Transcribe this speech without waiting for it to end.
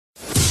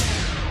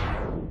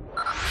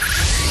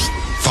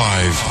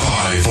Five,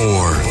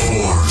 four,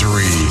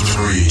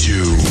 three,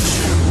 two,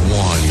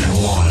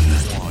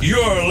 one.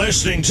 You're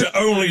listening to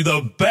only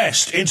the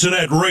best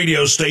internet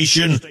radio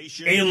station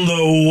in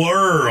the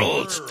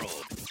world.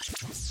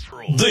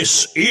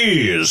 This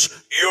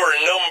is your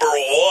number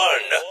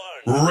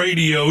one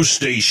radio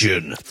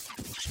station.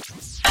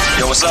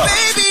 Yo, what's up?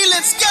 Baby,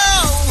 let's go.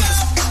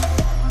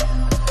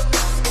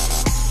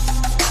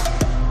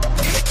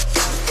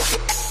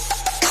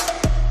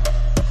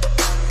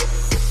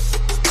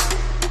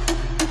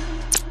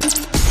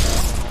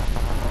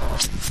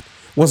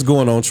 What's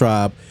going on,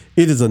 tribe?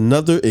 It is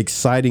another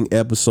exciting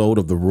episode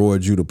of the Roy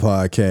Judah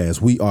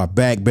podcast. We are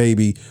back,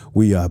 baby.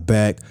 We are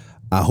back.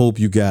 I hope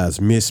you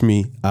guys miss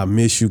me. I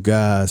miss you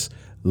guys.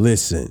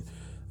 Listen,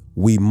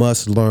 we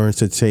must learn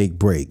to take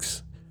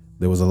breaks.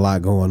 There was a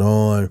lot going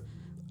on.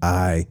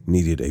 I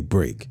needed a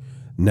break.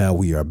 Now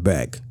we are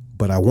back.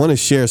 But I want to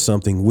share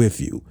something with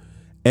you.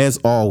 As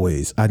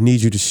always, I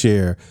need you to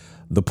share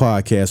the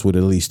podcast with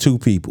at least two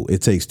people.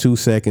 It takes 2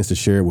 seconds to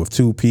share it with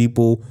two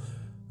people.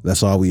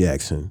 That's all we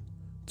asking.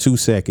 2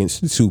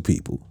 seconds to two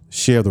people.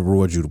 Share the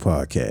Roy Judah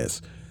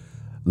podcast.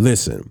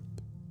 Listen,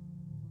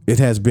 it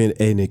has been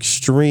an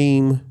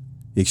extreme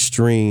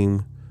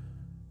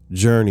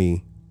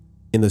journey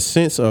in the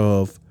sense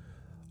of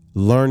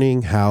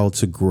learning how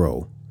to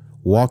grow,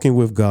 walking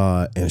with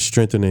God, and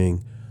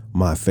strengthening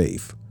my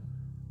faith.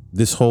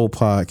 This whole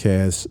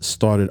podcast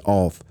started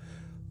off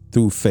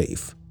through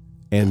faith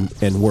and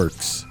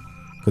works,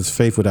 because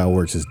faith without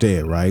works is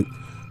dead, right?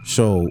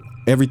 So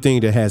everything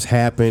that has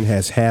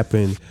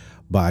happened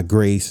by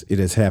grace. It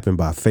has happened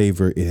by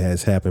favor. It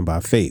has happened by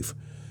faith.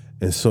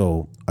 And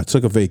so I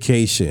took a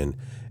vacation,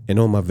 and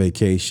on my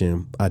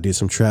vacation, I did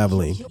some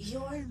traveling.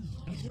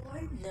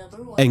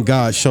 And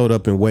God showed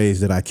up in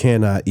ways that I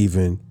cannot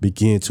even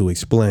begin to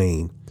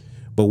explain.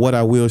 But what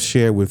I will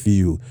share with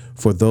you,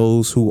 for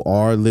those who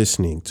are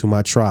listening to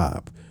my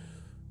tribe,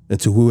 and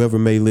to whoever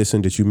may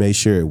listen that you may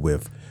share it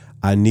with,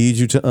 I need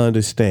you to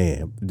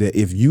understand that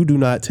if you do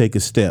not take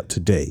a step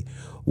today,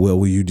 what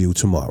will you do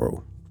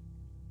tomorrow?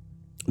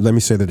 Let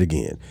me say that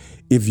again.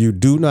 If you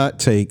do not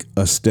take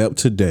a step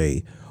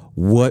today,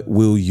 what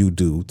will you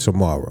do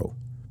tomorrow?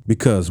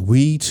 Because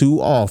we too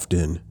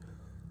often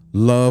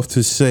love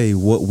to say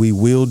what we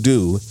will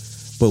do,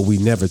 but we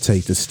never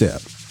take the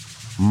step.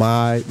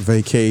 My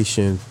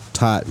vacation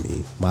taught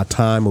me, my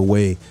time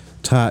away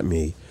taught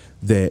me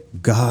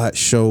that God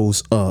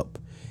shows up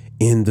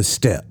in the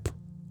step.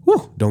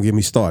 Whew, don't get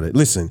me started.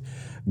 Listen,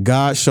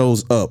 God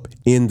shows up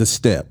in the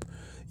step.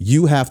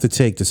 You have to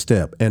take the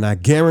step. And I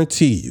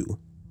guarantee you,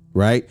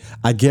 right?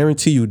 I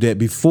guarantee you that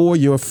before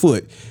your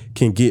foot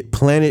can get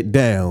planted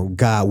down,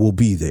 God will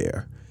be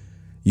there.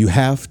 You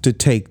have to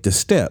take the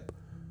step.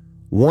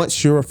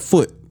 Once your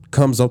foot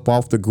comes up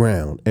off the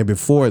ground and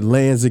before it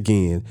lands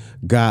again,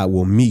 God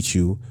will meet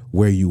you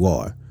where you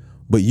are.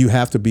 But you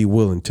have to be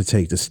willing to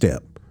take the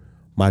step.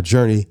 My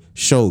journey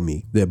showed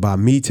me that by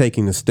me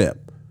taking the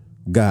step,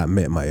 God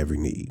met my every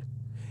need.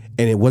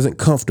 And it wasn't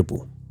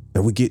comfortable.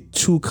 And we get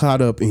too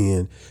caught up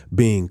in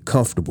being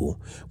comfortable.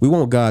 We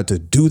want God to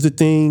do the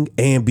thing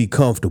and be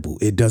comfortable.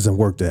 It doesn't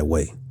work that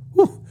way.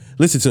 Whew.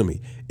 Listen to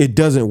me. It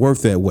doesn't work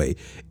that way.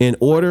 In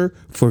order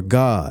for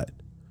God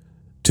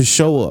to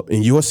show up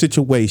in your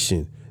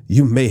situation,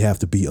 you may have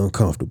to be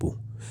uncomfortable.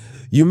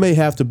 You may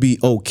have to be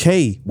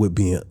okay with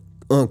being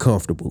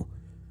uncomfortable.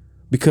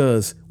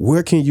 Because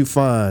where can you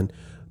find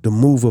the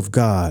move of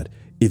God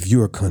if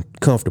you're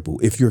comfortable,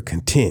 if you're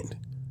content?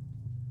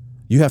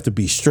 You have to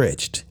be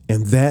stretched.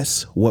 And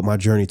that's what my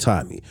journey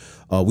taught me.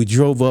 We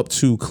drove up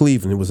to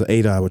Cleveland. It was an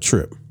 8-hour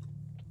trip.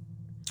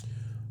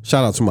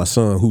 Shout out to my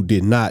son, who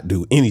did not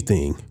do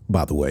anything,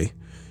 by the way.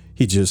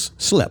 He just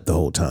slept the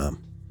whole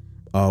time.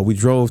 We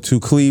drove to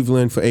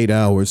Cleveland for 8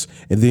 hours,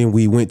 and then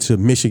we went to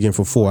Michigan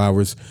for 4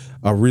 hours.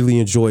 I really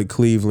enjoyed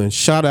Cleveland.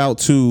 Shout out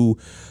to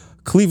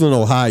Cleveland,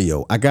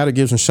 Ohio. I got to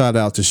give some shout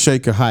out to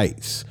Shaker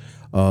Heights.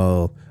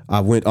 I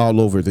went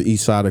all over the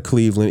east side of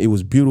Cleveland. It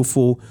was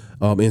beautiful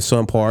in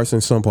some parts,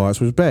 and some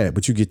parts was bad.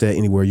 But you get that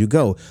anywhere you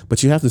go.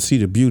 But you have to see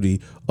the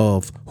beauty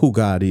of who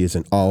God is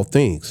in all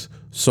things.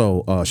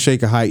 So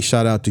Shaker Heights,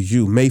 shout out to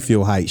you.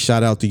 Mayfield Heights,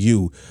 shout out to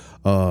you.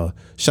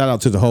 Shout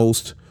out to the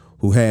host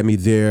who had me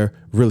there.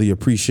 Really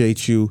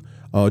appreciate you.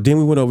 Then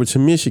we went over to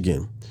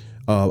Michigan.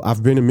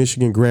 I've been to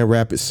Michigan, Grand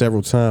Rapids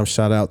several times.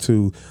 Shout out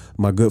to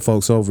my good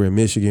folks over in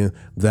Michigan.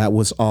 That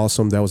was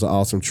awesome. That was an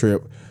awesome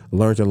trip.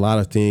 Learned a lot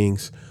of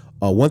things.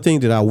 One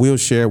thing that I will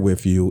share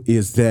with you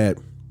is that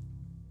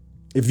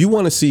if you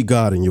want to see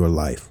God in your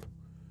life,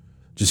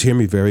 just hear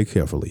me very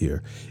carefully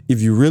here.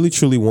 If you really,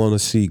 truly want to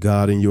see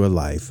God in your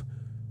life,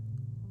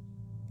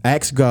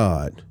 ask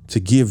God to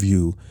give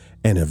you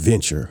an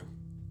adventure.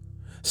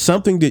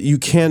 Something that you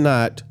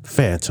cannot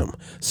phantom,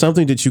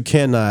 something that you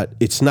cannot,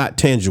 it's not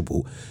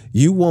tangible.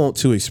 You want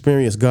to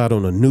experience God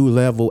on a new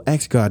level,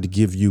 ask God to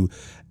give you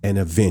an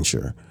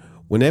adventure.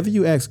 Whenever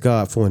you ask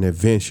God for an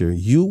adventure,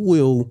 you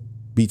will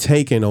be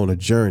taken on a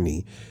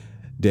journey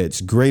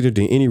that's greater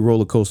than any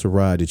roller coaster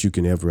ride that you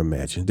can ever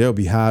imagine. There'll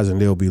be highs and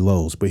there'll be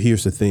lows, but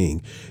here's the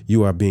thing.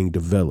 You are being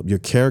developed. Your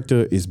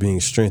character is being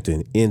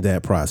strengthened in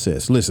that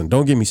process. Listen,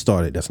 don't get me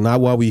started. That's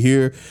not why we're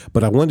here,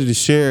 but I wanted to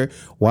share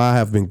why I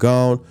have been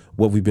gone,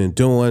 what we've been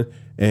doing,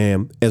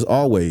 and as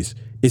always,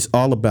 it's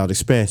all about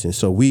expansion.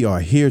 So we are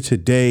here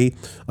today,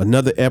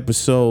 another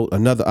episode,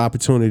 another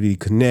opportunity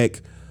to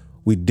connect.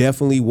 We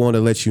definitely want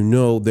to let you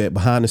know that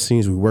behind the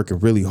scenes, we're working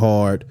really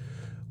hard.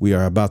 We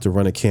are about to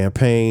run a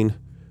campaign.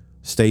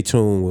 Stay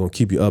tuned. We're going to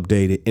keep you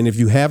updated. And if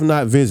you have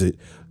not visited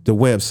the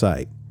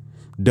website,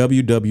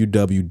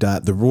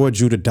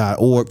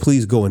 www.theroarjudah.org,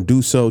 please go and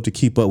do so to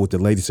keep up with the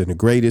latest and the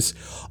greatest.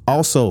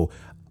 Also,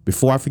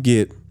 before I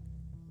forget,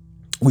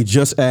 we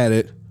just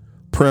added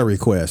prayer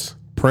requests.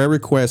 Prayer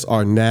requests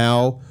are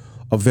now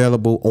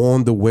available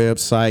on the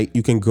website.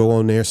 You can go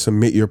on there,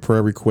 submit your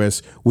prayer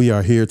requests. We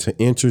are here to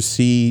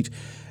intercede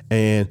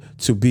and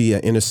to be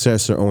an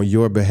intercessor on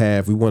your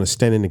behalf. We want to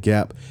stand in the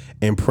gap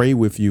and pray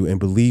with you and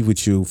believe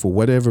with you for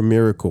whatever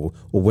miracle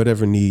or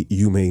whatever need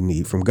you may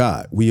need from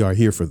God. We are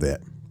here for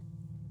that.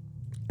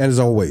 And as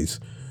always,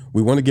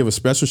 we want to give a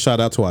special shout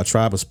out to our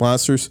tribe of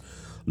sponsors,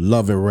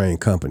 Love and Rain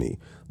Company,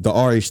 the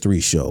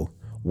RH3 Show,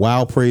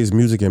 Wild Praise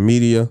Music and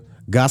Media,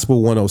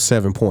 Gospel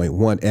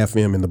 107.1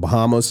 FM in the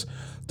Bahamas,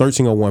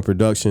 1301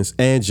 Productions,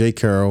 and J.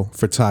 Carroll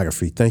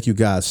Photography. Thank you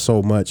guys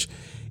so much.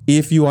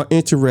 If you are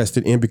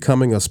interested in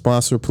becoming a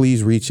sponsor,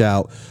 please reach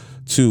out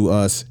to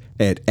us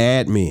at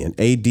admin,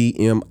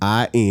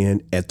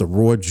 ADMIN, at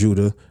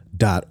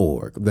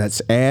theroarjudah.org.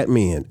 That's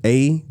admin,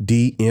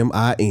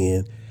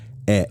 ADMIN,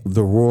 at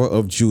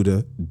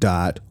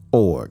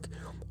theroarofjudah.org.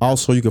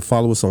 Also, you can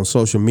follow us on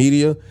social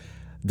media.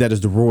 That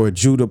is the Roar of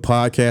Judah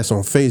podcast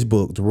on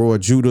Facebook, the Roar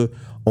of Judah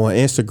on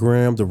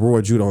Instagram, the Roar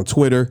of Judah on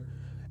Twitter.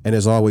 And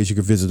as always, you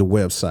can visit the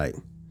website.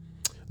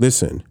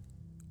 Listen,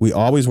 we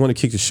always want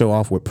to kick the show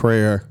off with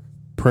prayer.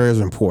 Prayer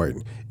is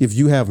important. If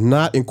you have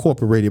not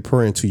incorporated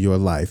prayer into your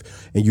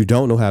life and you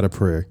don't know how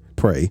to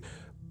pray,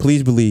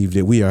 please believe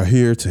that we are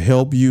here to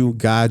help you,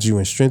 guide you,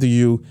 and strengthen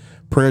you.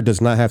 Prayer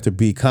does not have to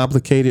be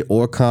complicated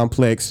or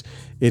complex.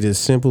 It is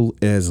simple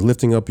as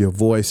lifting up your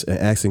voice and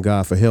asking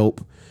God for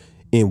help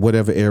in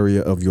whatever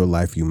area of your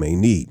life you may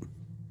need.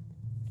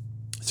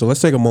 So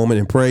let's take a moment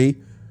and pray.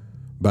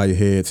 Bow your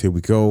heads. Here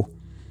we go.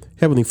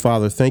 Heavenly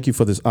Father, thank you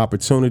for this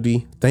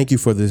opportunity. Thank you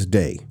for this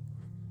day.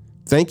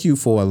 Thank you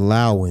for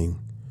allowing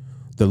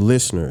the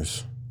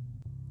listeners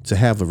to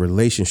have a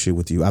relationship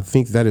with you. I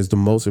think that is the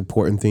most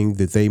important thing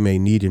that they may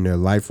need in their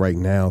life right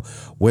now,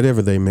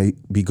 whatever they may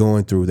be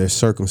going through, their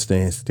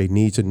circumstance. They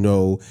need to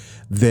know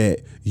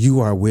that you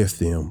are with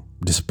them,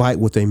 despite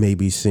what they may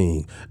be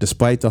seeing,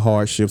 despite the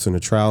hardships and the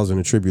trials and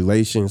the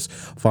tribulations.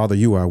 Father,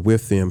 you are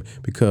with them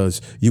because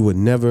you would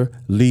never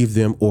leave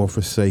them or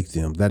forsake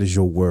them. That is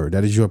your word.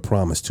 That is your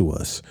promise to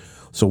us.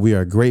 So we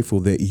are grateful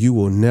that you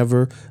will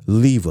never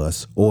leave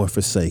us or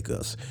forsake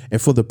us.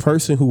 And for the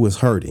person who is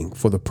hurting,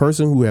 for the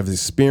person who has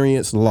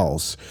experienced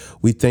loss,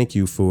 we thank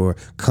you for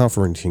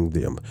comforting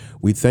them.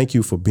 We thank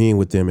you for being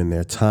with them in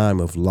their time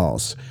of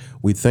loss.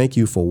 We thank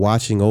you for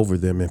watching over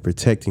them and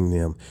protecting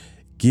them.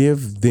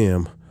 Give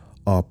them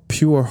a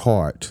pure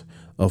heart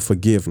of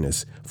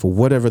forgiveness for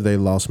whatever their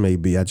loss may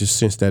be. I just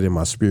sense that in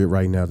my spirit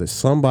right now, that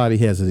somebody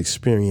has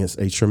experienced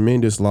a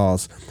tremendous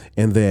loss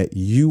and that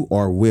you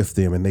are with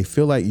them and they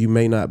feel like you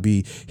may not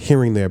be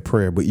hearing their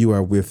prayer, but you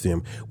are with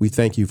them. We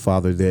thank you,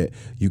 Father, that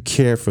you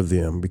care for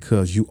them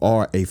because you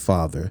are a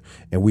father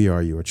and we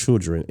are your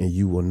children and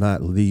you will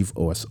not leave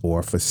us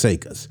or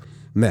forsake us.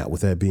 Now, with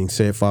that being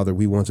said, Father,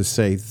 we want to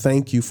say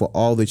thank you for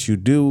all that you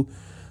do.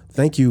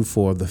 Thank you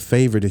for the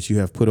favor that you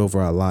have put over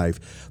our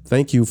life.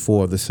 Thank you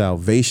for the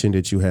salvation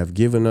that you have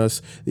given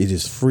us. It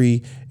is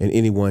free and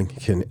anyone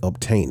can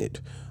obtain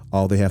it.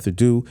 All they have to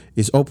do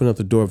is open up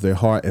the door of their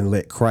heart and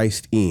let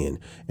Christ in.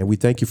 And we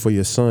thank you for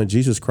your son,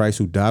 Jesus Christ,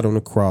 who died on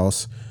the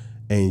cross.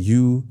 And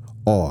you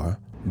are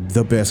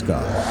the best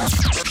God.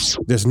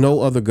 There's no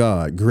other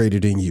God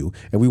greater than you.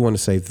 And we want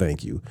to say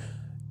thank you.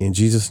 In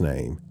Jesus'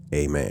 name,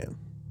 amen.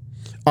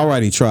 All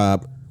righty,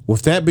 tribe.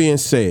 With that being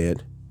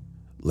said,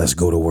 let's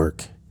go to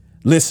work.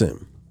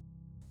 Listen,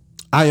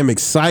 I am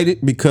excited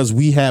because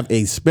we have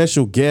a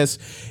special guest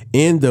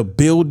in the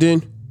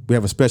building. We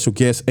have a special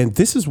guest, and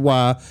this is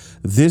why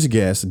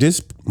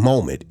this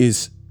moment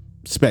is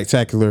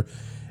spectacular,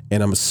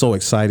 and I'm so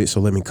excited.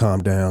 So let me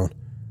calm down,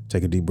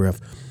 take a deep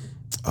breath.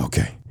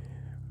 Okay.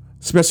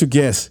 Special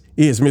guest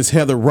is Miss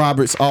Heather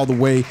Roberts, all the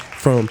way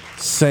from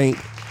St.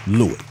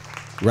 Louis,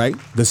 right?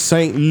 The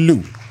St.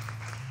 Louis.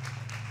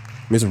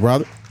 Miss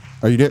Roberts,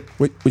 are you there?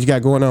 What you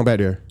got going on back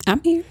there?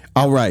 I'm here.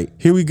 All right,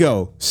 here we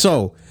go.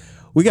 So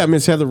we got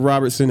Miss Heather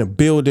Roberts in the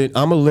building.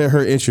 I'm going to let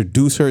her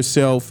introduce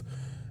herself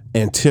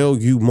and tell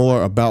you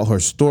more about her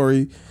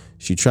story.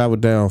 She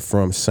traveled down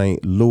from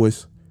St.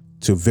 Louis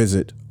to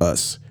visit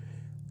us.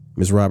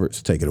 Ms.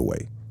 Roberts, take it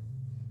away.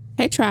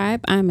 Hey,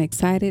 tribe. I'm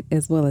excited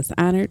as well as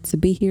honored to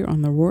be here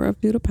on the Roar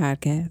of Judah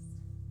podcast.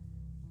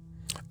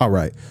 All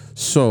right.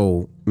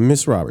 So,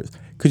 Ms. Roberts,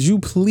 could you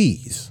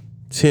please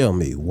tell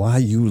me why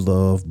you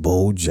love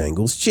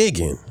Bojangles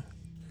chicken?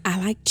 I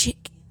like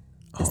chicken.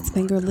 It's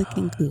finger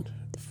licking good.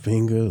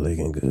 Finger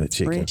licking good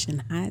chicken. Fresh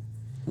and hot.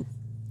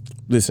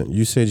 Listen,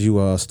 you said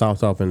you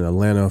stopped off in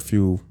Atlanta a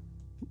few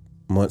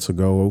months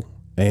ago,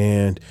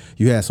 and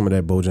you had some of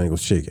that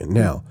Bojangles chicken.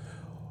 Now,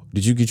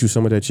 did you get you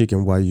some of that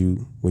chicken while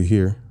you were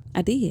here?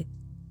 I did.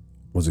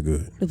 Was it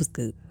good? It was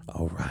good.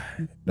 All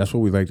right. That's what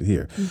we like to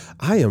hear.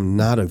 I am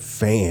not a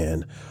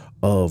fan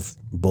of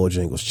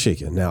Bojangles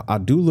chicken. Now, I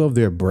do love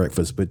their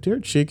breakfast, but their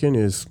chicken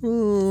is,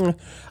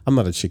 I'm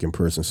not a chicken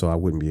person, so I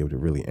wouldn't be able to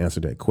really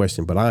answer that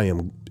question, but I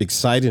am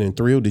excited and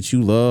thrilled that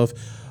you love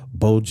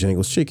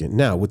Bojangles chicken.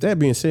 Now, with that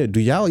being said, do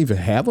y'all even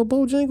have a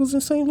Bojangles in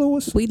St.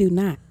 Louis? We do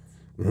not.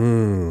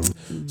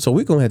 So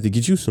we're going to have to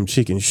get you some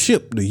chicken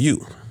shipped to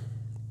you.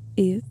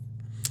 Is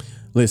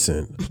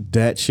Listen,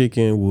 that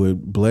chicken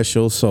would bless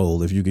your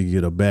soul if you could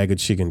get a bag of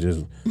chicken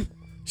just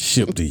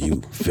shipped to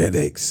you.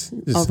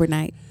 FedEx. Just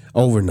overnight.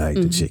 Overnight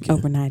the chicken.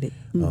 Overnighted.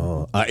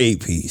 A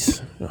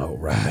 8-piece. All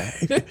right.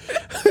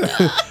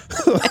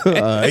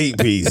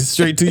 8-piece.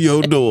 Straight to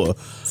your door.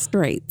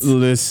 Straight.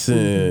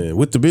 Listen,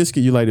 with the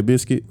biscuit, you like the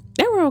biscuit?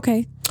 They were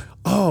okay.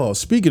 Oh,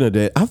 speaking of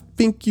that, I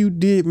think you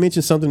did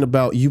mention something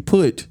about you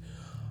put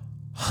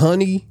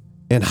honey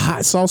and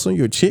hot sauce on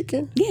your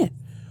chicken. Yeah.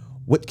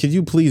 What? Could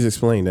you please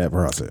explain that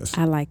process?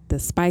 I like the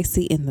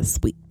spicy and the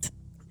sweet.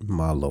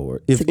 My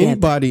Lord. If Together.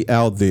 anybody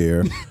out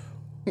there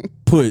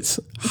puts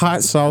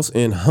hot sauce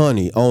and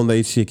honey on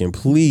their chicken,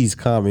 please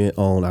comment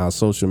on our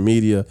social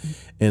media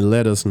and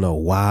let us know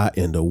why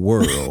in the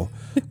world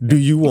do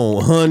you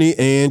want honey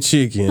and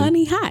chicken?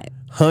 Honey hot.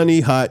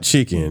 Honey hot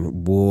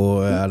chicken.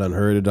 Boy, I done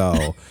heard it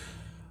all.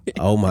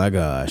 Oh my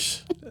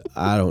gosh.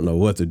 I don't know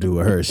what to do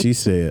with her. She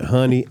said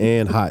honey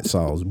and hot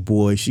sauce.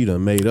 Boy, she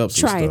done made up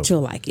some Try stuff. it,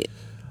 you'll like it.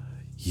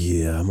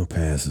 Yeah, I'm gonna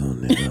pass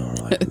on that. I don't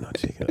like no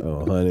chicken.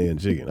 Oh, honey and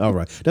chicken. All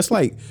right. That's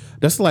like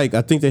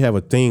I think they have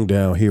a thing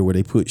down here where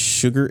they put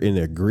sugar in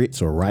their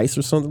grits or rice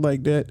or something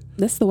like that.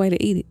 That's the way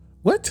to eat it.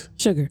 What?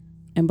 Sugar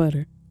and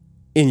butter.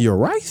 In your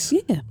rice?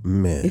 Yeah.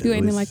 Man. If you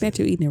ain't like that,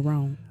 you're eating it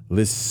wrong.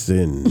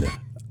 Listen.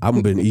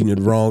 I've been eating it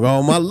wrong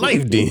all my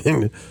life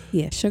then.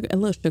 Yeah, sugar, a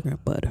little sugar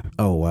and butter.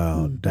 Oh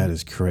wow, that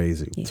is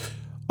crazy.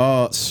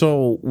 Yeah.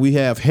 So we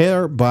have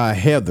Hair by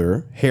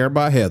Heather.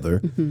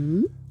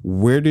 Mm-hmm.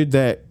 Where did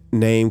that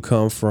name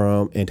come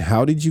from, and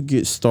how did you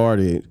get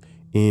started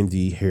in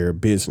the hair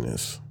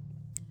business?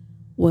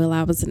 Well,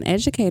 I was an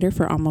educator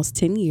for almost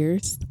 10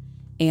 years,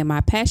 and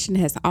my passion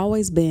has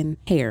always been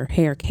hair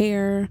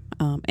care,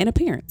 and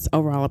appearance,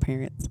 overall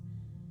appearance.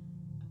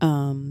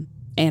 And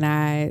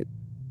I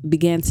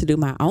began to do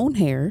my own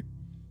hair,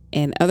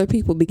 and other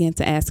people began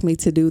to ask me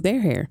to do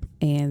their hair.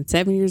 And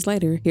 7 years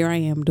later, here I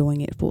am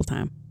doing it full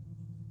time.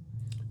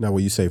 Now,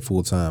 when you say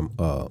full time,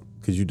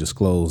 could you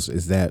disclose,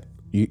 is that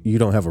you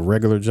don't have a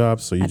regular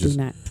job? So you I just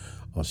do not.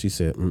 Oh, she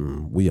said,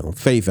 we on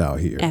faith out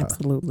here.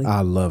 Absolutely.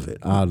 I love it.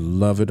 I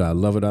love it. I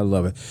love it. I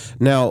love it.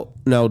 Now,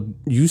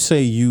 you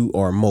say you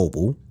are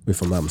mobile,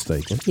 if I'm not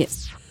mistaken.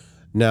 Yes.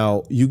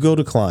 Now, you go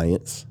to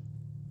clients,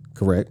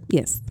 correct?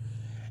 Yes.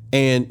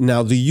 And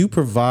now, do you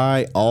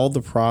provide all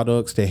the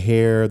products, the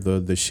hair,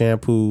 the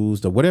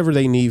shampoos, the whatever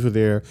they need for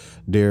their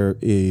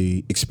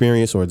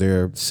experience or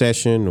their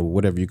session or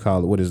whatever you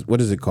call it?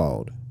 What is it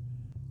called?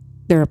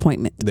 Their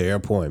appointment. Their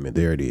appointment.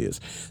 There it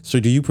is. So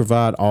do you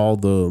provide all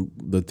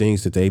the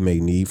things that they may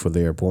need for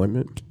their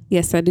appointment?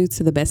 Yes, I do,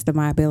 to the best of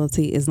my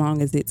ability, as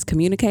long as it's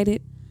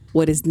communicated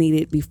what is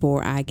needed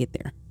before I get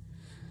there.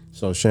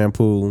 So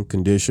shampoo,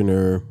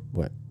 conditioner,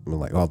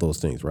 like all those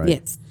things, right?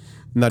 Yes.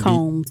 Now,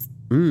 combs.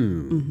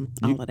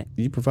 All of that.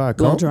 You provide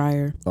Blow combs?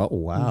 dryer. Oh,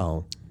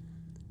 wow.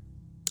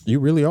 You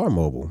really are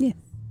mobile. Yeah.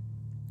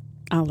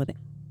 All of that.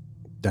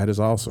 That is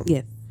awesome.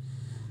 Yes.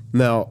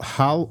 Now,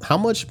 how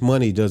much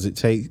money does it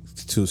take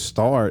to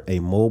start a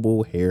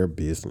mobile hair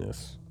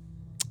business?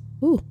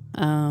 Ooh.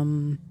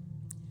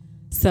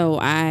 So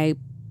I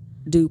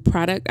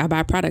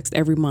buy products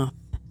every month.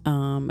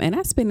 And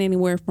I spend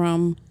anywhere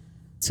from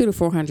 $200 to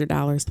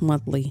 $400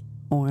 monthly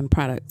on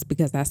products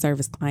because I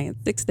service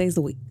clients 6 days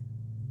a week.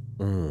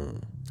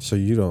 So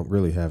you don't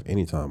really have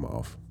any time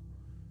off?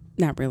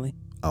 Not really.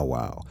 Oh,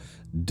 wow.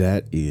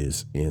 That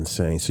is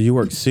insane. So you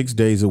work 6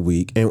 days a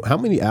week. And how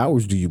many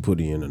hours do you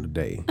put in a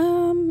day?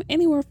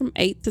 Anywhere from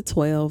 8 to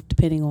 12,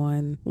 depending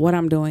on what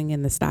I'm doing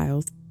and the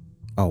styles.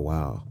 Oh,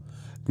 wow.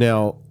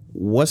 Now,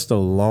 what's the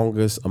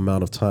longest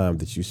amount of time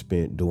that you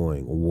spent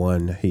doing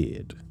one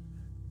head?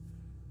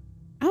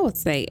 I would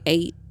say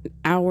 8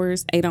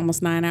 hours, 8,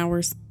 almost 9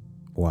 hours.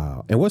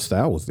 Wow. And what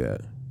style was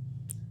that?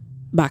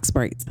 Box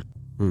braids.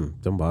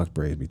 Them box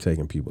braids be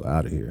taking people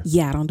out of here.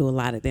 Yeah, I don't do a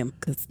lot of them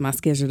because my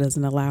schedule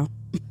doesn't allow.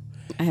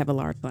 I have a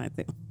large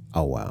clientele.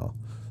 Oh, wow.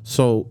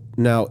 So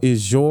now,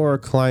 is your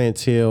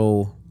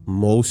clientele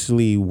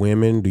mostly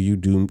women? Do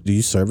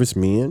you service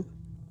men?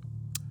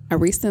 I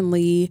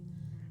recently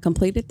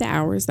completed the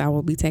hours. I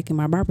will be taking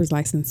my barber's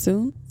license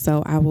soon,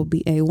 so I will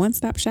be a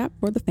one-stop shop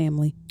for the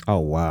family. Oh,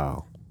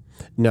 wow.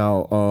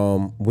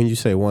 Now, when you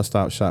say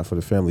one-stop shop for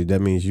the family,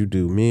 that means you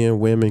do men,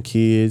 women,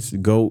 kids,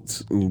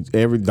 goats,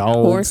 every dog,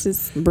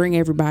 Horses, bring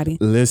everybody.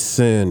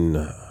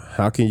 Listen,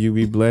 How can you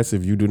be blessed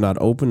if you do not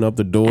open up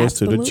the doors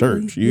to the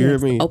church? You hear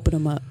me? Open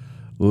them up.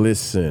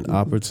 Listen,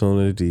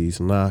 opportunities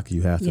knock.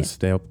 You have to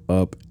step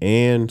up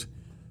and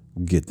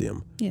get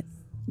them. Yes.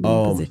 Be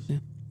in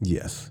position.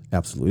 Yes,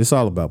 absolutely. It's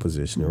all about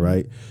positioning,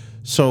 right?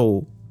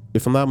 So,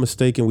 if I'm not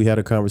mistaken, we had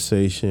a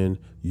conversation.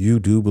 You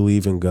do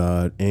believe in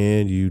God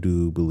and you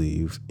do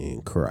believe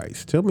in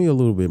Christ. Tell me a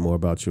little bit more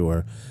about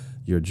your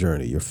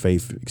journey, your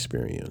faith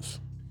experience.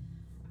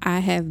 I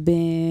have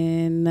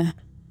been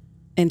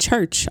in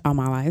church all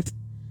my life,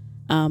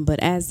 but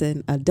as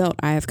an adult,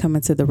 I have come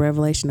into the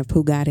revelation of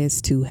who God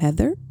is to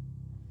Heather.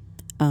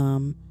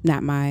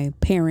 Not my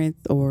parents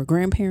or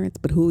grandparents,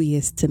 but who he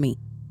is to me.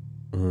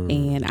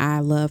 And I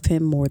love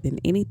him more than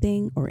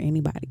anything or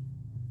anybody.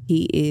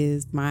 He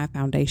is my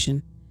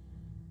foundation,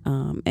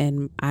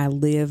 and I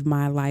live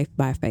my life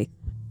by faith.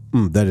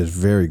 That is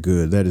very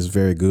good. That is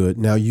very good.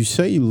 Now, you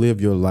say you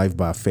live your life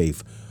by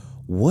faith.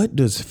 What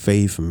does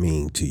faith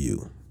mean to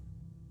you?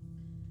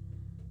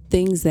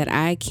 Things that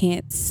I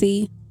can't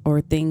see or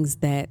things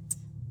that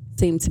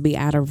seem to be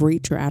out of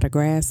reach or out of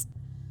grasp.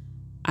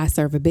 I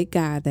serve a big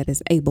God that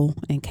is able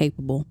and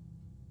capable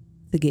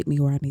to get me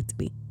where I need to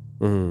be.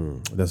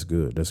 That's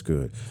good. That's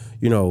good.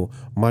 You know,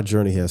 my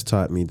journey has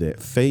taught me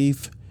that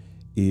faith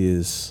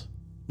is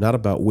not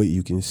about what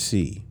you can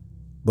see,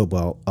 but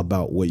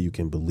about what you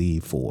can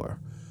believe for.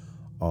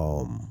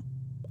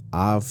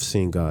 I've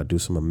seen God do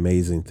some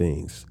amazing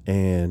things.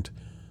 And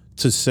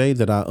to say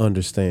that I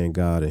understand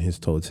God in his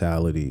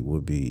totality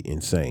would be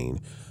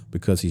insane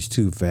because he's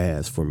too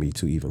vast for me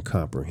to even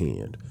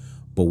comprehend.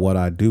 But what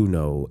I do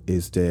know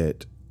is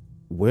that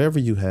wherever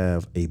you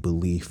have a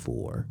belief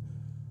for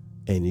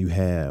and you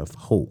have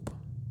hope,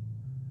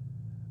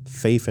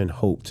 faith and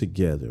hope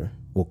together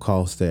will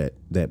cause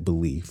that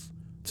belief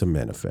to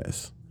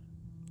manifest.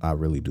 I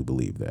really do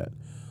believe that.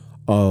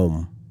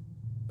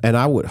 And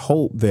I would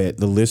hope that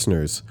the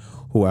listeners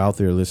who are out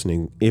there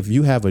listening, if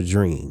you have a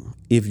dream,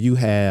 if you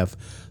have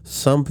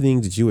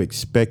something that you're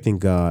expecting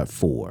God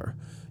for,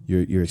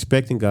 you're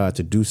expecting God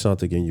to do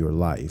something in your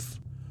life,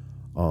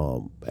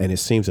 and it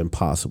seems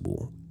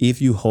impossible,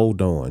 if you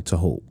hold on to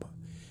hope,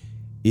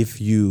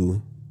 if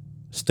you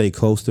stay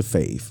close to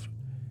faith,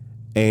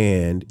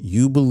 and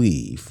you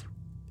believe,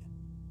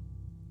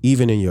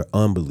 even in your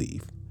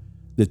unbelief,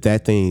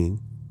 that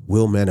thing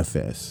will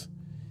manifest,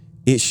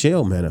 it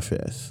shall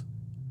manifest.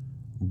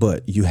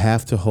 But you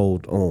have to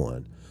hold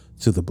on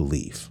to the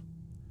belief.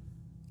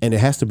 And it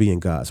has to be in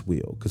God's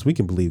will, because we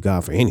can believe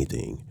God for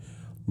anything,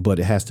 but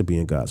it has to be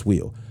in God's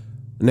will.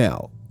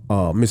 Now,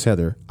 Miss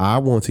Heather, I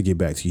want to get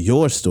back to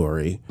your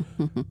story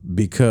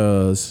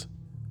because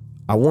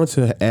I want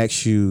to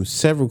ask you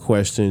several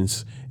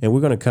questions, and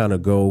we're going to kind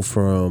of go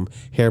from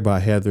Hair by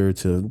Heather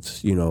to,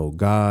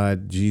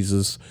 God,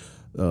 Jesus.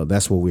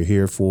 That's what we're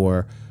here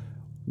for.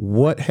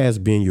 What has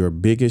been your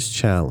biggest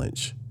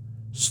challenge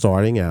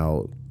starting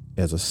out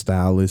as a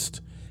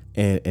stylist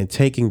and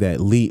taking that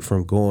leap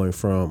from going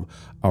from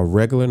a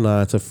regular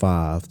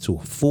 9-to-5 to a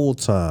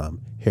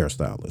full-time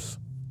hairstylist?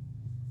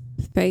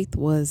 Faith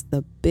was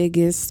the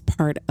biggest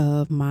part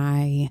of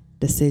my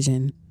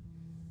decision.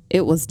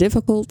 It was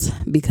difficult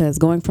because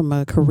going from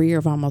a career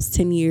of almost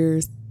 10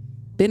 years,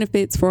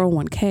 benefits,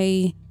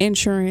 401k,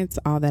 insurance,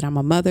 all that, I'm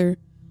a mother.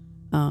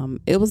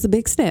 It was a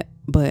big step,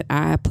 but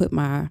I put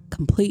my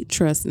complete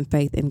trust and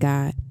faith in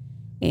God,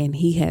 and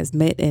he has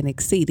met and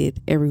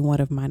exceeded every one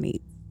of my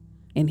needs.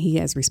 And he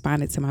has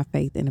responded to my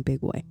faith in a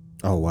big way.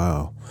 Oh,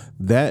 wow.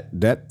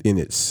 That in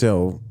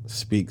itself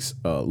speaks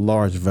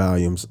large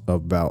volumes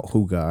about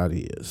who God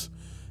is.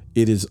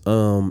 It is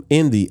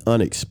in the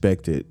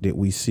unexpected that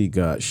we see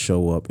God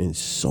show up in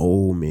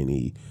so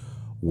many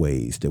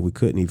ways that we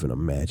couldn't even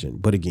imagine.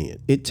 But again,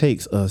 it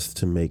takes us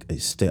to make a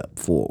step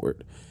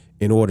forward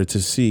in order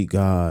to see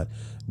God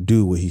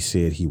do what he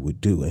said he would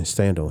do and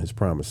stand on his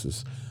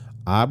promises.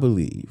 I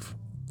believe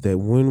that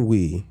when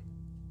we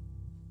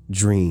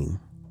dream,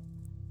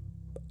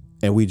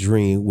 and we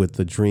dream with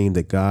the dream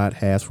that God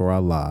has for our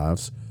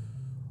lives,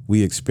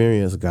 we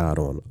experience God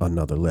on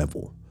another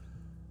level.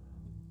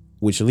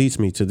 Which leads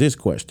me to this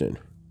question.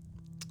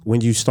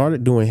 When you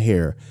started doing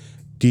hair,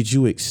 did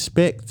you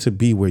expect to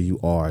be where you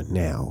are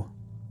now?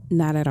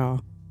 Not at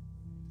all.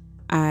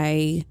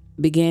 I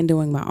began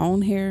doing my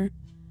own hair,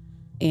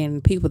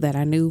 and people that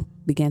I knew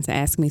began to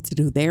ask me to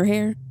do their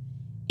hair.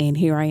 And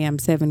here I am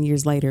 7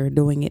 years later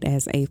doing it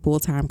as a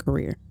full-time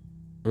career.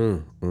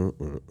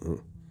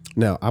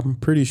 Now, I'm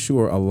pretty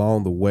sure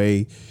along the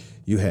way,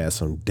 you had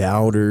some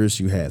doubters,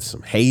 you had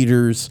some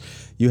haters,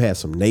 you had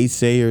some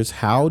naysayers.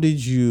 How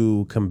did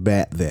you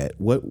combat that?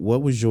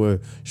 What was your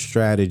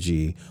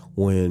strategy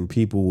when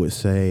people would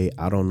say,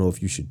 I don't know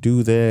if you should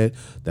do that,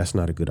 that's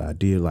not a good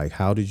idea? Like,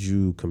 how did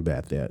you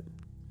combat that?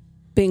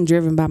 Being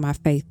driven by my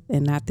faith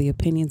and not the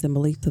opinions and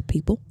beliefs of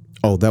people.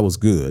 Oh, that was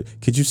good.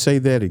 Could you say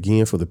that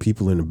again for the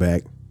people in the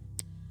back?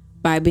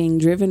 By being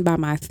driven by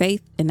my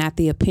faith and not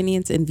the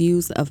opinions and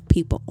views of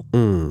people.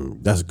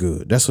 That's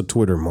good. That's a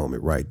Twitter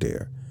moment right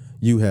there.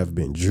 You have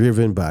been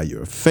driven by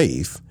your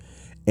faith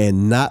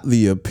and not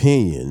the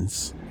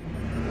opinions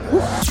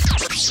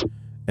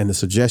and the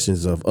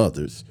suggestions of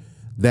others.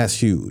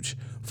 That's huge.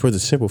 For the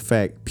simple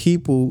fact,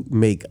 people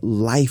make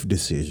life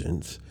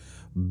decisions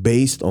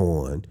based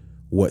on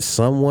what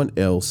someone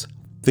else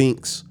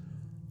thinks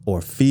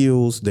or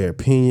feels, their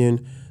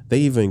opinion. They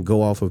even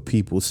go off of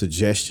people's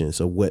suggestions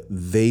of what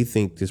they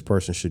think this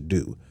person should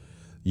do.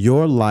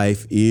 Your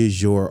life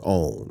is your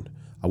own.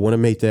 I want to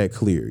make that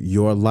clear.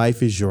 Your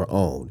life is your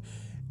own.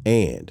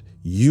 And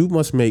you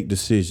must make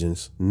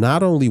decisions,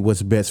 not only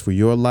what's best for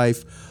your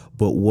life,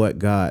 but what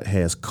God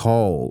has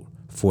called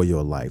for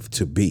your life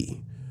to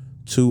be.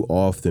 Too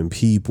often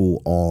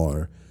people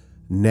are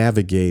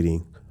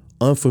navigating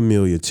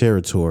unfamiliar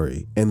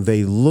territory and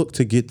they look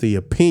to get the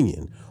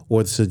opinion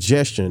or the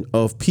suggestion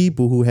of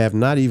people who have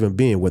not even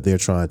been where they're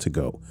trying to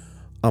go.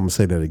 I'm going to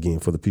say that again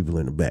for the people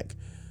in the back.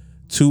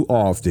 Too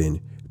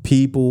often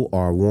people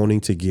are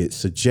wanting to get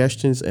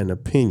suggestions and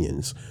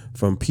opinions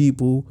from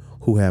people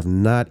who have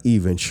not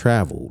even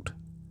traveled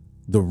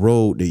the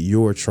road that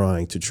you're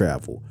trying to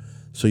travel.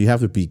 So you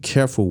have to be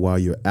careful while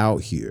you're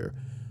out here.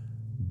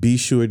 Be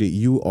sure that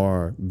you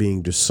are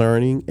being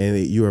discerning and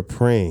that you are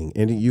praying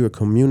and that you are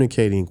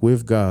communicating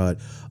with God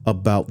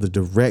about the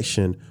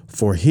direction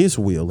for his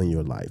will in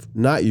your life,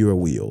 not your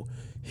will,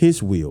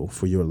 his will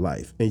for your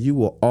life. And you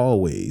will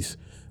always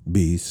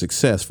be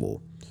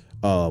successful.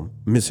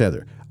 Miss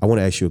Heather, I want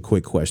to ask you a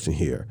quick question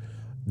here.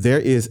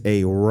 There is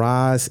a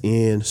rise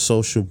in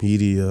social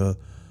media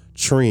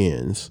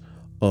trends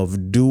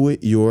of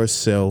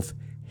do-it-yourself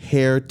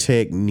hair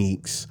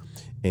techniques,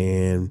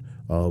 and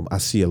I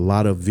see a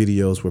lot of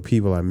videos where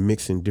people are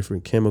mixing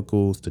different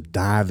chemicals to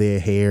dye their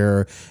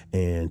hair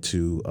and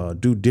to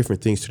do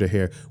different things to their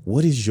hair.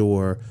 What is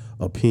your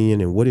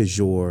opinion and what is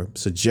your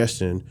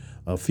suggestion,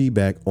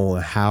 feedback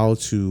on how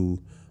to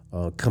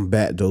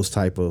combat those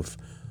type of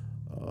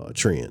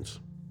trends?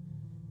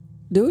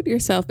 Do it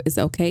yourself is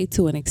okay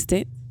to an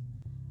extent.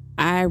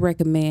 I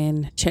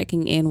recommend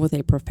checking in with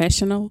a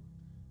professional.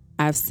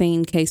 I've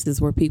seen cases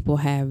where people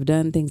have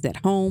done things at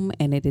home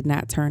and it did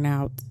not turn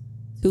out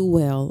too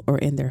well or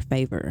in their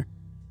favor.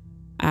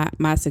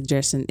 My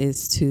suggestion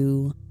is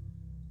to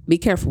be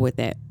careful with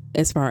that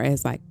as far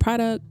as like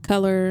product,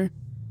 color.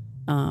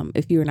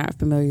 If you're not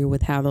familiar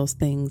with how those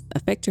things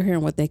affect your hair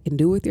and what they can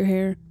do with your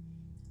hair,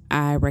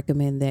 I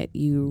recommend that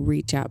you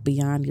reach out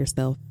beyond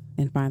yourself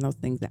and find those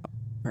things out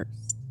first.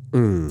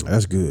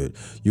 That's good.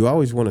 You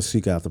always want to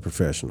seek out the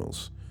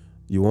professionals.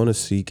 You want to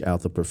seek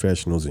out the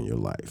professionals in your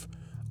life.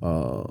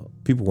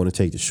 People want to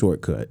take the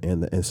shortcut,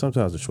 and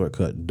sometimes the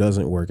shortcut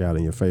doesn't work out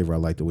in your favor. I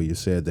like the way you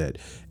said that.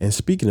 And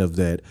speaking of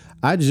that,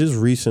 I just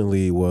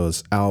recently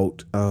was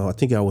out. I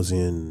think I was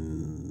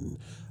in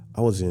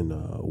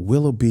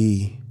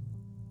Willoughby,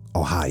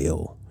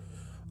 Ohio,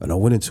 and I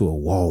went into a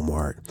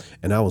Walmart,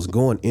 and I was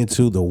going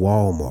into the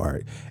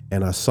Walmart,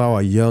 and I saw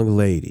a young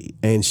lady,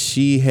 and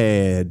she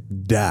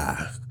had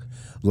dye.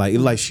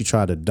 Like she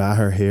tried to dye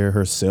her hair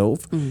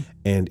herself,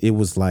 and it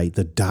was like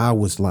the dye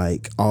was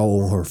like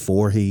all on her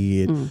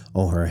forehead,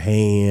 on her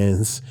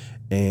hands,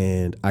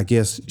 and I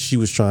guess she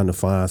was trying to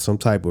find some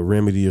type of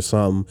remedy or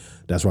something.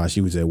 That's why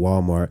she was at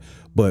Walmart.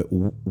 But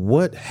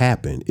what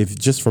happened? If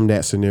just from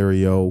that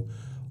scenario,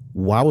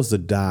 why was the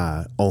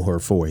dye on her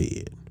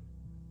forehead?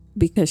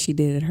 Because she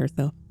did it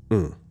herself.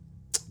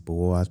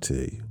 Boy, I tell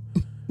you,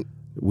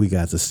 we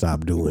got to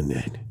stop doing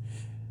that.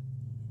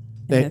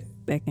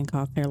 That can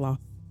cause hair loss.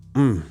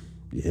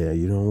 Yeah,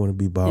 you don't want to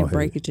be bald And headed.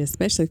 breakages,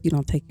 especially if you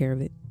don't take care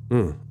of it.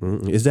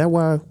 Is that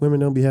why women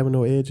don't be having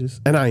no edges?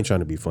 And I ain't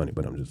trying to be funny,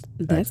 but I'm just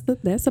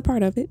That's a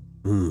part of it.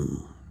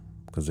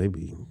 because they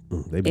be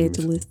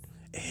Edgeless.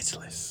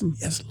 edgeless.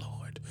 Yes,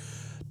 Lord.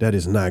 That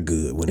is not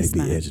good when It's they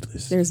be not.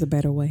 edgeless. There's a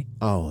better way.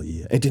 Oh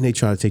yeah, and then they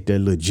try to take that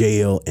little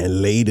gel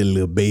and lay the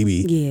little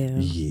baby.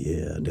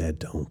 Yeah. That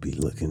don't be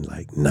looking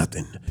like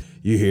nothing.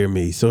 You hear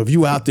me? So if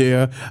you out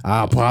there,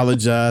 I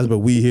apologize, but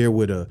we here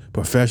with a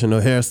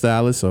professional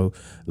hairstylist. So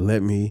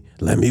let me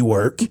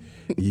work.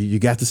 You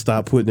got to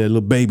stop putting that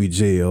little baby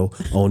gel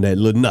on that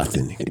little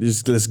nothing.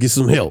 Just let's get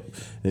some help.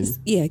 And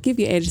Yeah, give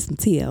your edges some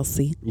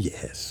TLC.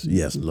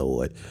 yes,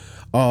 Lord.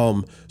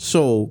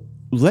 So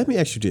let me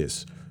ask you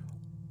this.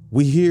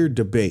 We hear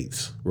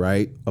debates,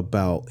 right,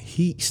 about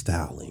heat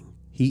styling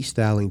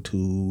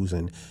tools,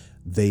 and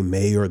they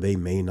may or they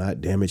may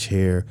not damage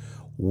hair.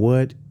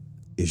 What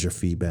is your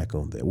feedback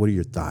on that? What are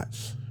your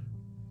thoughts?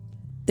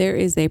 There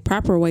is a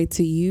proper way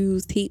to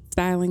use heat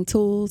styling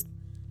tools.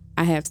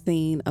 I have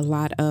seen a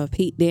lot of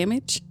heat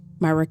damage.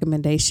 My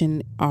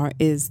recommendation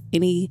is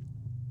any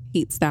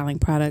heat styling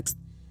products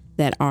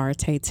that are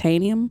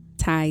titanium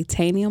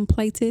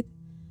plated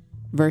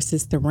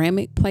versus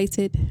ceramic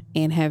plated,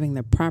 and having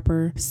the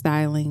proper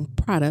styling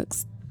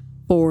products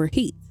for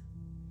heat.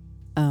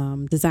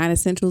 Design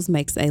Essentials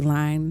makes a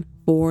line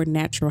for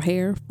natural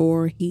hair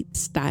for heat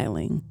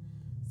styling.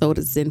 So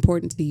it's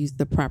important to use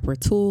the proper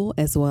tool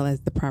as well as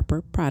the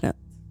proper product.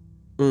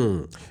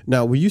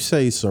 Now, when you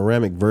say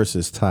ceramic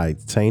versus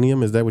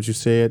titanium, is that what you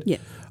said? Yeah.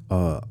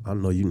 I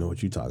know you know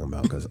what you're talking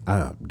about because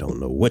I don't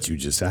know what you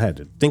just said. I had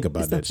to think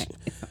about It's that.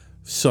 okay.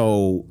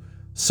 So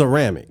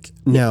ceramic.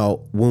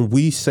 Now, when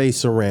we say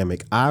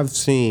ceramic, I've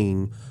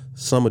seen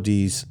some of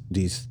these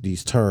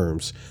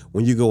terms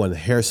when you go in the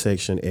hair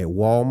section at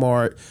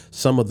Walmart.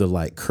 Some of the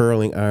like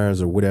curling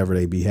irons or whatever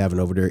they be having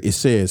over there, it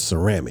says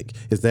ceramic.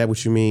 Is that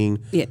what you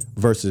mean? Yes.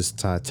 Versus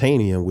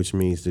titanium, which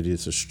means that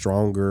it's a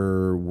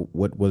stronger.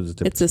 What is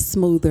it? It's a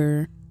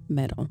smoother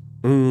metal.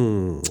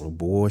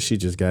 Boy, she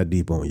just got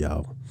deep on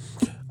y'all.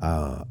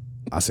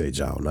 I said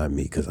y'all, not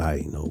me, because I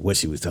didn't know what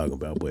she was talking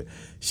about. But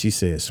she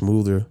said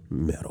smoother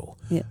metal.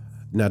 Yeah.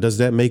 Now, does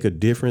that make a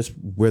difference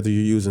whether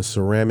you're using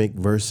ceramic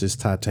versus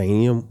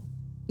titanium?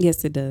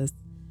 Yes, it does.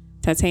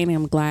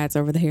 Titanium glides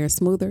over the hair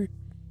smoother,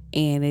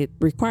 and it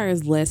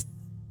requires less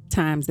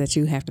times that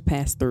you have to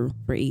pass through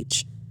for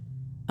each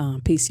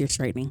piece you're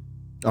straightening.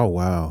 Oh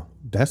wow,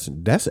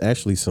 that's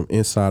actually some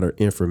insider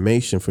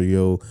information for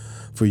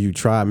you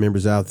tribe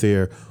members out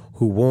there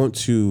who want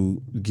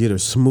to get a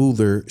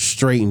smoother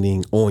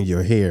straightening on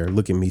your hair.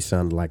 Look at me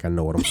sounding like I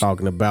know what I'm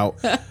talking about.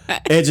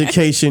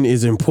 Education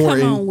is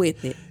important. Come on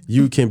with it.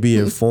 You can be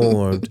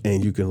informed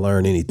and you can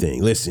learn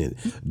anything. Listen,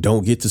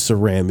 don't get the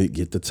ceramic,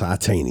 get the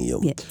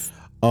titanium. Yes.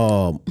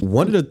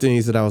 One of the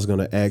things that I was going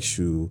to ask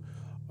you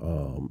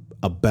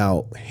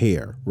about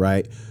hair,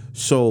 right?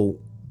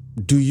 So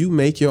do you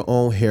make your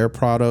own hair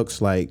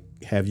products? Like,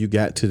 have you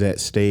got to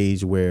that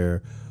stage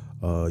where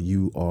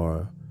you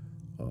are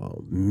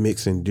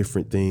mixing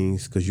different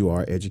things because you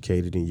are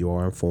educated and you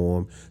are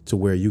informed to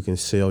where you can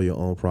sell your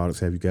own products?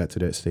 Have you got to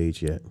that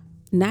stage yet?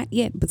 Not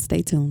yet, but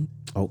stay tuned.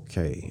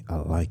 Okay, I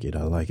like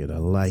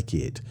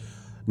it.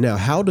 Now,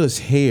 how does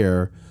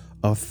hair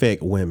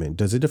affect women?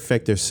 Does it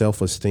affect their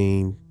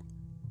self-esteem?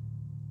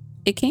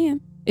 It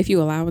can, if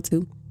you allow it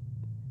to.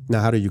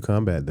 Now, how do you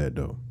combat that,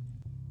 though?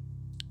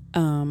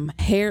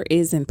 Hair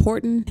is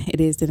important.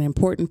 It is an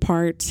important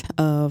part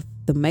of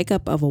the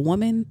makeup of a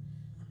woman,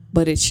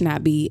 but it should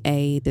not be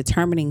a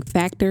determining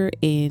factor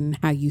in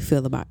how you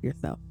feel about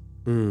yourself.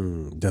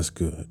 That's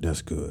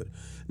good.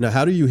 Now,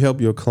 how do you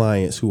help your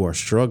clients who are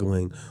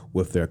struggling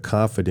with their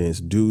confidence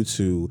due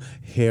to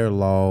hair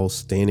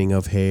loss, thinning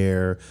of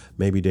hair?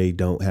 Maybe they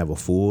don't have a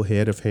full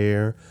head of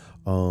hair.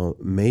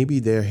 Maybe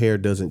their hair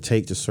doesn't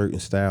take to certain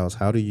styles.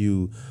 How do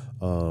you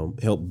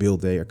help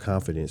build their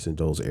confidence in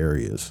those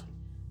areas?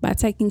 By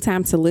taking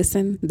time to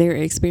listen. Their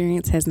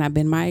experience has not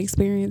been my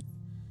experience.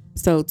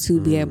 So to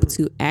be able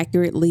to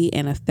accurately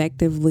and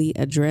effectively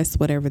address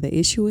whatever the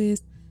issue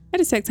is, I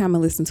just take time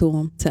and listen to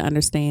them to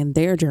understand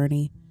their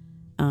journey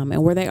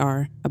and where they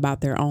are about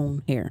their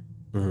own hair.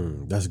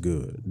 That's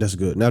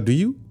good. Now, do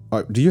you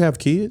have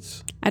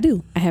kids? I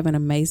do. I have an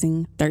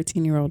amazing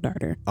 13-year-old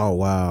daughter. Oh,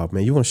 wow,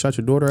 man. You want to shout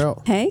your daughter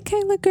out? Hey,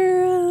 Kayla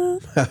girl.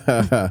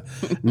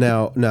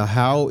 Now,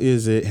 how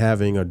is it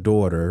having a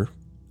daughter?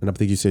 And I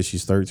think you said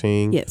she's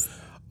 13. Yes.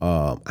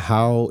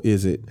 How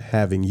is it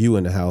having you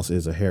in the house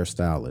as a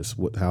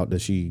hairstylist? How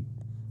does she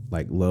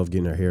love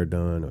getting her hair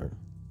done? Or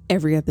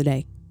every other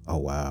day. Oh,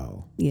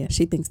 wow. Yeah,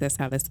 she thinks that's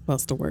how that's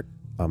supposed to work.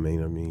 I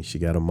mean, she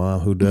got a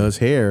mom who does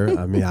hair.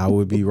 I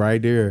would be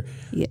right there.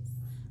 Yes.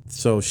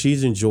 So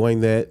she's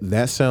enjoying that.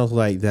 That sounds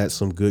like that's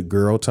some good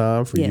girl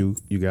time for you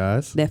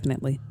guys.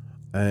 Definitely.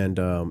 And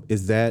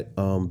is that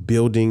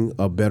building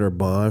a better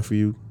bond for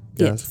you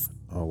guys? Yes.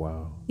 Oh,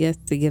 wow. Yes,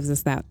 it gives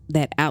us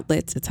that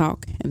outlet to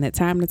talk and that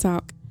time to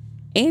talk.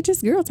 And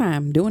just girl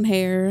time, doing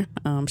hair.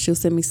 She'll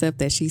send me stuff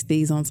that she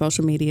sees on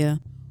social media,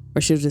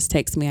 or she'll just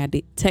text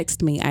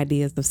me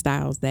ideas of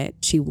styles that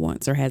she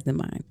wants or has in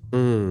mind.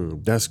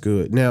 That's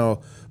good.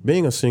 Now,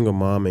 being a single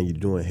mom and you're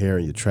doing hair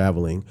and you're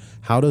traveling,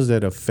 how does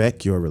that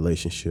affect your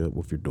relationship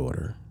with your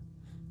daughter?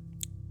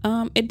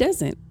 It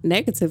doesn't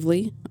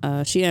negatively.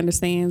 She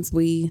understands.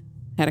 We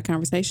had a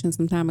conversation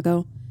some time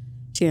ago.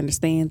 She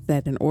understands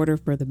that in order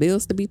for the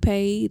bills to be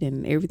paid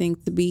and everything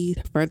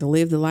for her to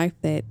live the life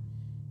that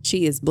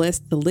she is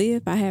blessed to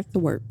live, I have to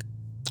work.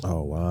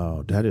 Oh,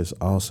 wow. That is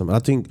awesome. I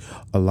think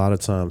a lot of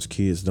times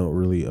kids don't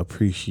really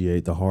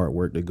appreciate the hard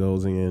work that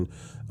goes on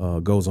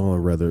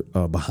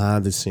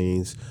behind the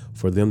scenes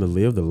for them to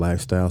live the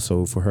lifestyle.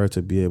 So for her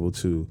to be able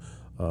to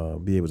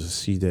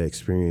see that,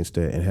 experience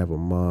that, and have a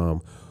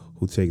mom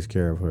who takes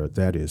care of her,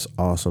 that is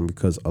awesome,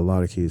 because a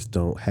lot of kids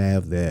don't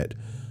have that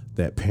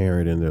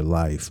parent in their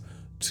life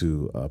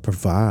to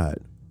provide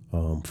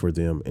for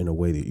them in a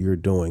way that you're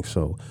doing.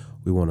 So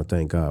we want to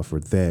thank God for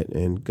that,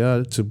 and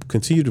God to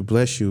continue to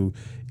bless you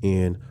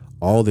in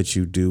all that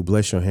you do.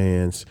 Bless your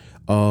hands.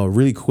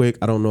 Really quick,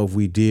 I don't know if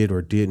we did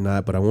or did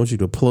not, but I want you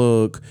to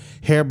plug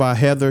Hair by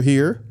Heather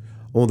here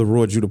on the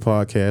Roy Judah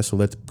podcast. So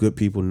let the good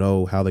people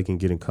know how they can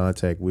get in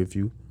contact with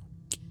you.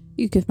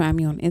 You can find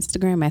me on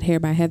Instagram at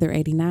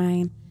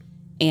hairbyheather89.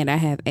 And I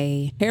have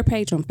a hair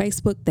page on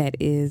Facebook that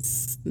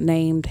is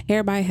named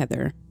Hair by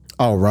Heather.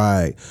 All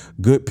right.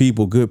 Good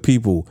people.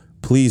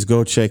 Please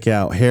go check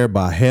out Hair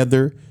by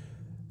Heather.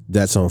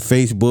 That's on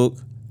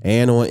Facebook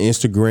and on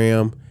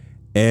Instagram.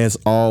 As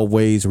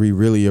always, we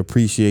really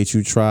appreciate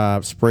you,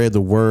 tribe. Spread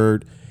the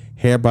word.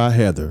 Hair by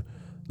Heather.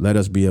 Let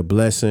us be a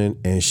blessing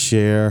and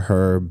share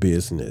her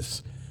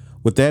business.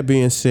 With that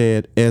being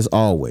said, as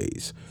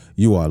always,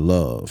 you are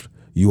loved,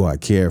 you are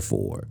cared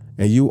for,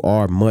 and you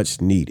are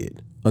much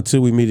needed. Until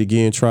we meet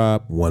again,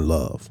 tribe, one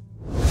love.